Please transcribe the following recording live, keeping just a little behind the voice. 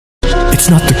It's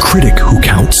not the critic who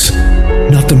counts,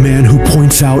 not the man who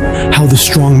points out how the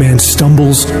strong man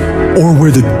stumbles, or where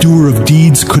the doer of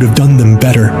deeds could have done them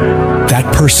better.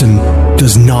 That person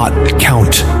does not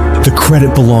count. The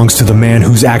credit belongs to the man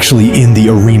who's actually in the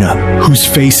arena, whose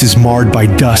face is marred by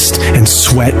dust and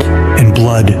sweat and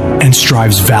blood, and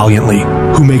strives valiantly,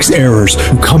 who makes errors,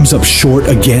 who comes up short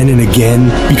again and again,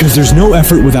 because there's no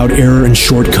effort without error and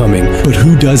shortcoming, but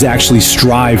who does actually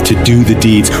strive to do the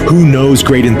deeds, who knows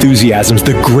great enthusiasms,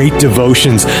 the great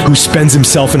devotions, who spends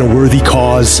himself in a worthy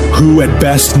cause, who at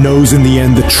best knows in the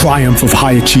end the triumph of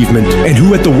high achievement, and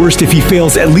who at the worst, if he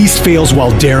fails, at least fails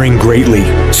while daring greatly,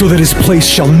 so that his place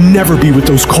shall never be with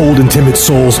those cold and timid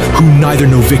souls who neither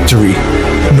know victory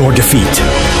nor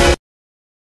defeat.